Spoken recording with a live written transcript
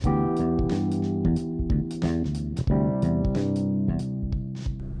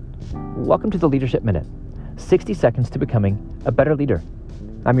Welcome to the Leadership Minute, 60 seconds to becoming a better leader.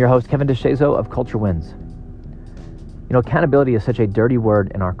 I'm your host, Kevin DeShazo of Culture Wins. Accountability is such a dirty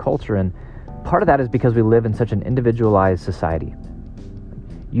word in our culture, and part of that is because we live in such an individualized society.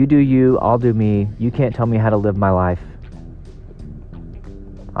 You do you, I'll do me. You can't tell me how to live my life.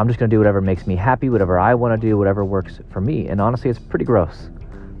 I'm just going to do whatever makes me happy, whatever I want to do, whatever works for me. And honestly, it's pretty gross.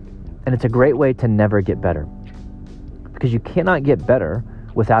 And it's a great way to never get better, because you cannot get better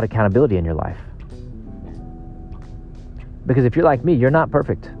without accountability in your life. Because if you're like me, you're not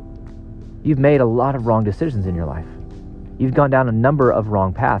perfect. You've made a lot of wrong decisions in your life. You've gone down a number of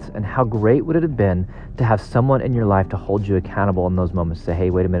wrong paths, and how great would it have been to have someone in your life to hold you accountable in those moments, say,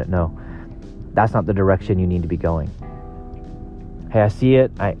 hey, wait a minute, no, that's not the direction you need to be going. Hey, I see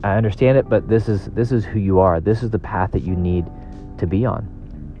it, I understand it, but this is who you are. This is the path that you need to be on.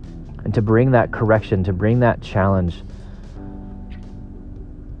 And to bring that correction, to bring that challenge,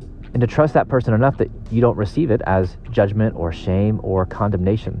 and to trust that person enough that you don't receive it as judgment or shame or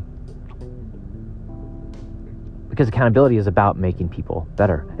condemnation. Because accountability is about making people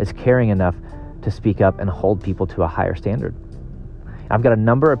better. It's caring enough to speak up and hold people to a higher standard. I've got a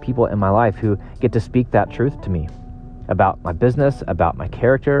number of people in my life who get to speak that truth to me about my business, about my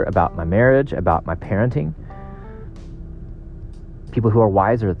character, about my marriage, about my parenting. People who are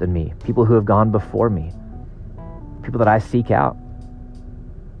wiser than me, people who have gone before me, people that I seek out.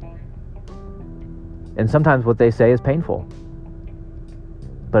 And sometimes what they say is painful,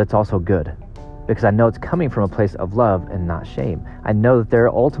 but it's also good, because I know it's coming from a place of love and not shame. I know that their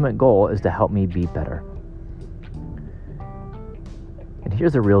ultimate goal is to help me be better. And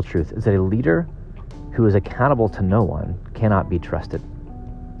here's the real truth, is that a leader who is accountable to no one cannot be trusted,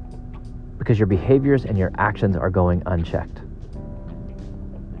 because your behaviors and your actions are going unchecked.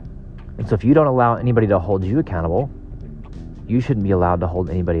 And so if you don't allow anybody to hold you accountable, you shouldn't be allowed to hold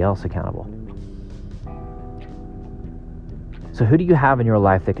anybody else accountable. So who do you have in your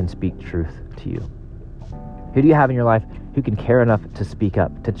life that can speak truth to you? Who do you have in your life who can care enough to speak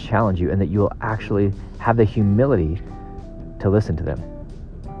up, to challenge you, and that you will actually have the humility to listen to them?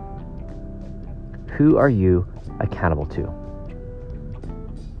 Who are you accountable to?